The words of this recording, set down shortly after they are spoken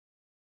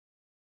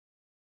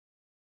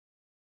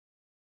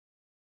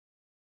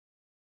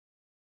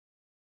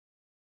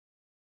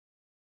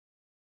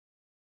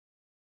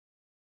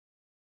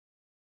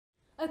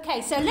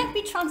Okay, so let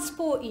me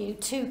transport you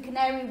to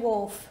Canary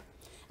Wharf.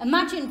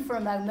 Imagine for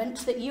a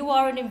moment that you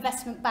are an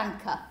investment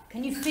banker.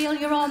 Can you feel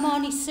your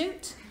Armani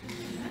suit?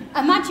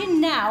 Imagine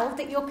now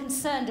that you're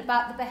concerned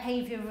about the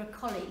behaviour of a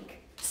colleague,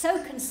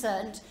 so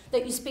concerned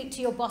that you speak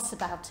to your boss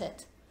about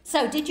it.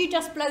 So, did you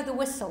just blow the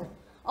whistle?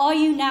 Are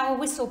you now a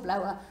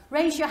whistleblower?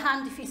 Raise your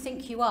hand if you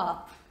think you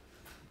are.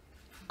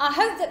 I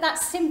hope that that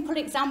simple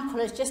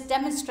example has just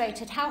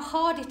demonstrated how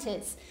hard it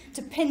is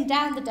to pin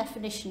down the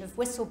definition of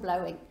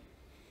whistleblowing,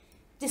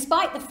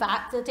 despite the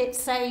fact that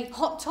it's a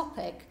hot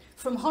topic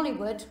from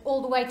Hollywood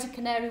all the way to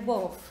Canary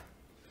Wharf.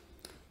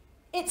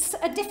 It's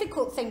a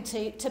difficult thing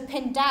to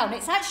pin down.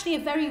 It's actually a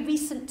very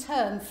recent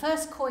term,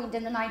 first coined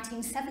in the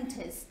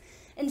 1970s.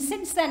 And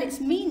since then, its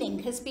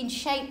meaning has been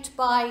shaped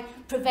by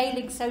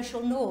prevailing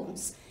social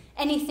norms,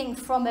 anything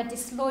from a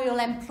disloyal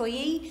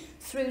employee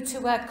through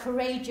to a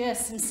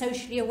courageous and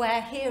socially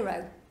aware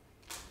hero.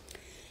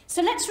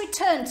 So let's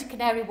return to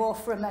Canary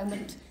Wharf for a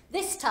moment.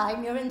 This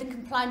time, you're in the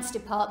compliance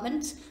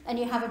department and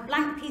you have a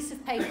blank piece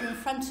of paper in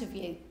front of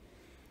you.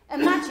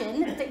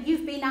 Imagine that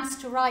you've been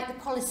asked to write the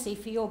policy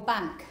for your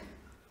bank.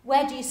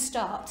 Where do you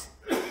start?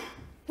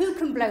 Who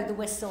can blow the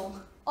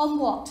whistle? On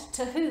what?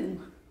 To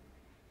whom?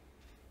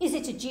 Is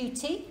it a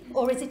duty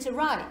or is it a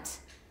right?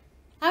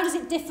 How does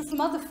it differ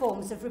from other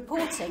forms of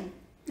reporting?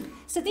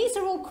 So these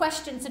are all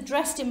questions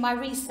addressed in my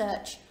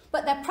research,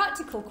 but they're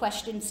practical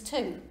questions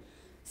too.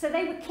 So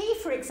they were key,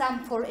 for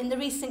example, in the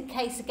recent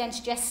case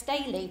against Jess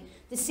Staley,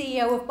 the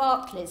CEO of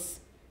Barclays.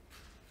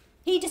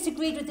 He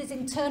disagreed with his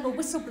internal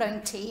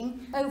whistleblowing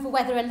team over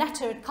whether a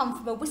letter had come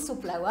from a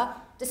whistleblower,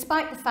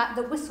 despite the fact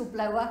that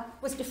whistleblower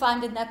was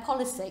defined in their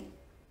policy.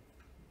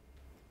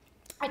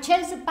 I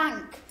chose a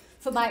bank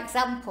for my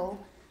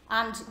example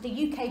and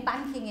the UK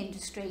banking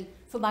industry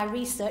for my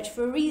research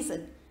for a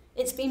reason.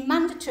 It's been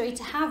mandatory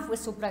to have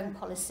whistleblowing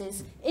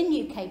policies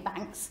in UK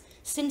banks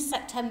since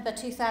September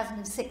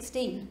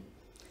 2016.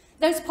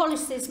 Those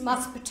policies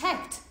must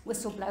protect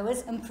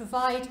whistleblowers and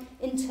provide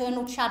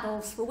internal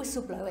channels for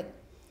whistleblowing.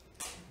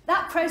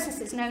 That process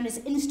is known as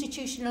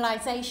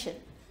institutionalisation,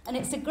 and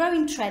it's a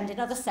growing trend in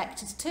other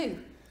sectors too.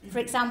 For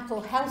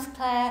example,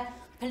 healthcare,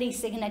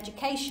 policing and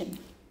education.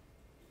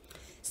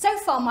 So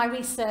far, my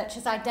research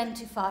has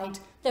identified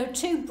there are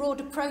two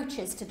broad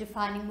approaches to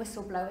defining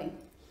whistleblowing.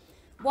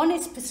 One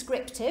is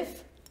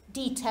prescriptive,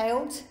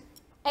 detailed,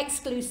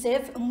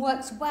 exclusive, and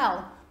works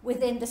well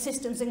within the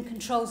systems and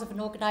controls of an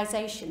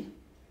organisation.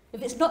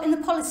 If it's not in the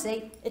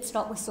policy, it's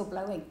not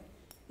whistleblowing.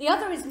 The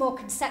other is more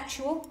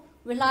conceptual,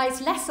 relies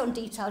less on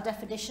detailed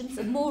definitions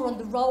and more on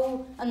the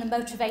role and the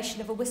motivation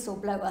of a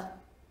whistleblower.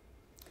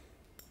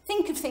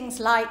 Think of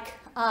things like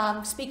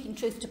speaking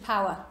truth to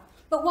power.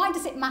 But why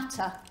does it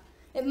matter?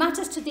 It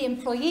matters to the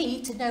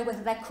employee to know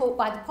whether they're caught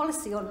by the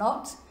policy or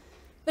not,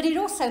 but it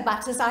also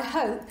matters, I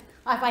hope,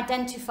 I've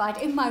identified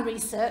in my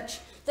research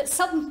that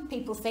some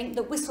people think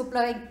that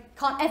whistleblowing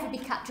can't ever be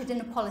captured in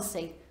a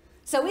policy.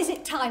 So is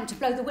it time to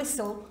blow the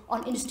whistle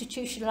on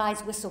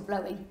institutionalised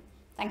whistleblowing?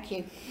 Thank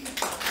you.